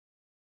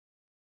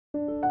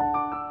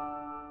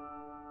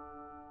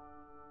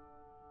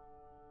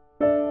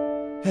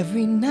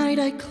Every night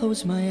I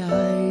close my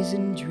eyes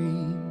and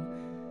dream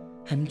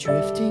I'm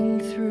drifting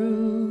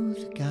through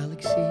the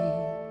galaxy.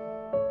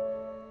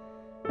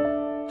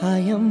 I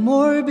am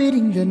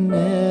orbiting the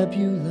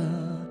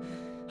nebula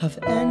of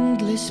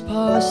endless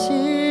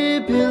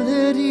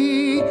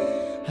possibility.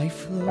 I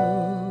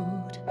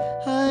float,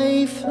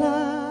 I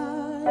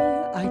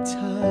fly, I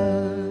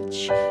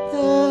touch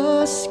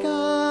the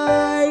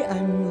sky.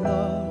 I'm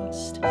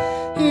lost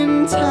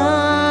in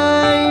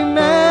time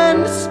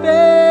and space.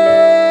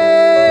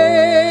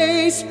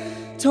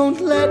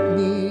 Don't let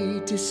me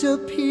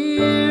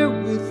disappear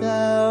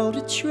without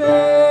a trace.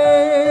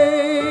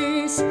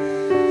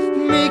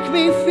 Make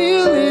me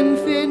feel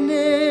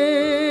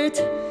infinite.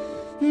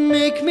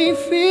 Make me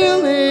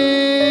feel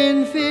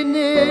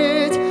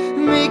infinite.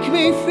 Make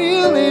me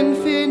feel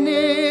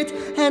infinite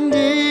and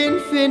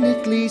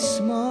infinitely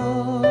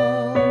small.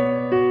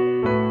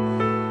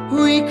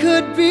 We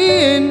could be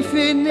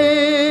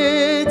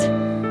infinite.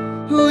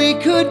 We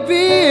could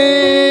be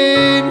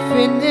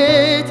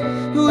infinite.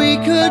 We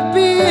could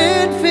be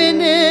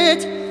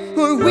infinite,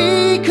 or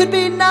we could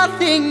be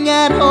nothing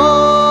at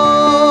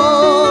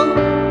all.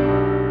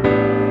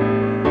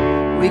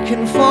 We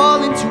can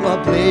fall into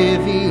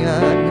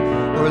oblivion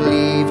or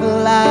leave a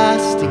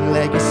lasting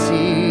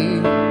legacy.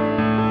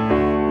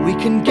 We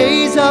can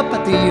gaze up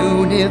at the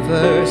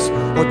universe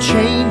or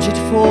change it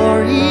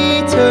for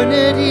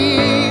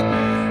eternity.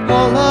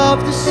 All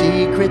of the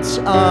secrets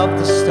of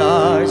the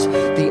stars,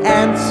 the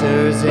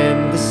answers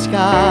in the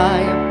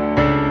sky,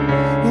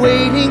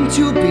 waiting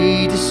to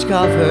be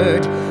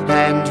discovered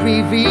and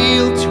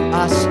revealed to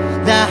us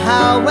the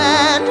how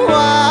and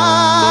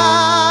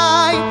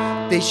why.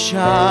 They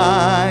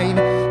shine,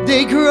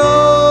 they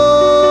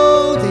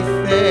grow, they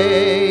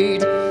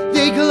fade,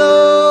 they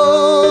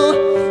glow,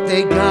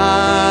 they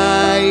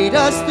guide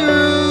us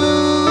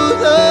through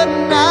the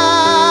night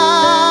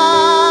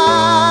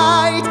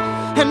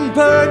and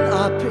burn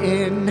up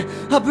in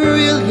a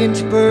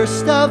brilliant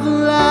burst of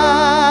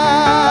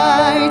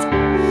light.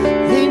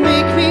 They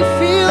make me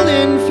feel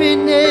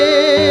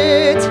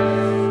infinite,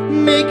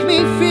 make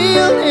me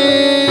feel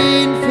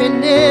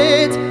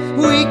infinite.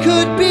 We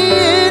could be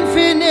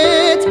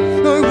infinite,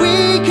 or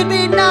we could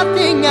be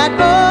nothing at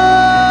all.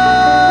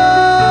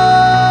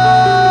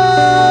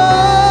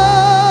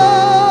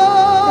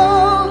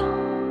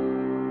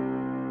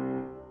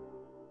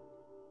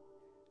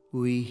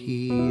 We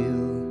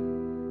heal,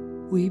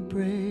 we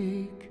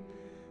break,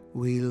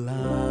 we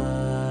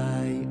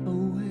lie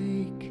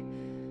awake.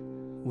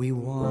 We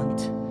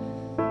want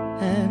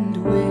and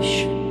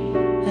wish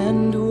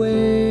and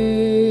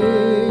wait.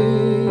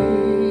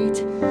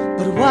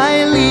 But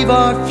why leave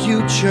our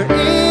future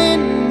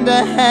in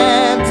the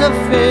hands of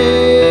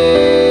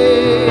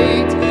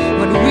fate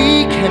when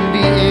we can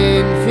be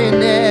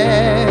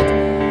infinite?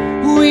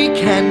 We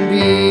can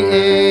be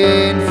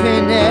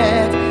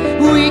infinite.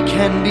 We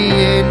can be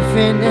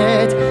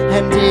infinite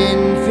and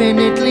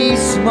infinitely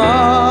small.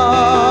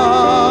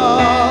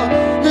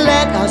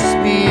 Let us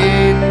be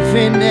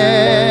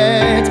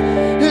infinite.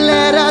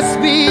 Let us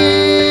be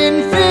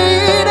infinite.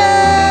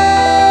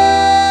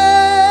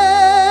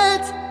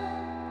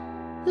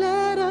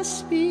 Let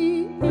us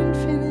be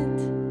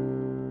infinite,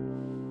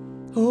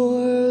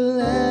 or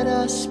let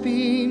us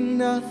be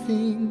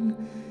nothing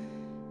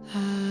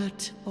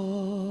at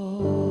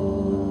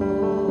all.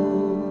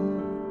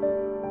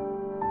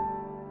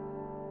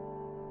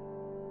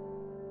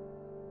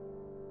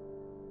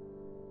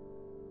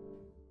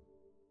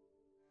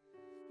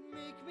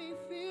 Make me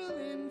feel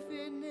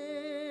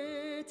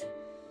infinite.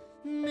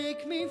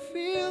 Make me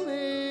feel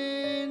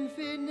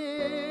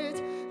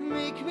infinite.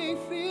 Make me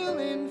feel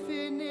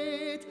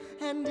infinite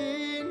and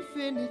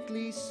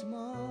infinitely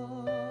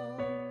small.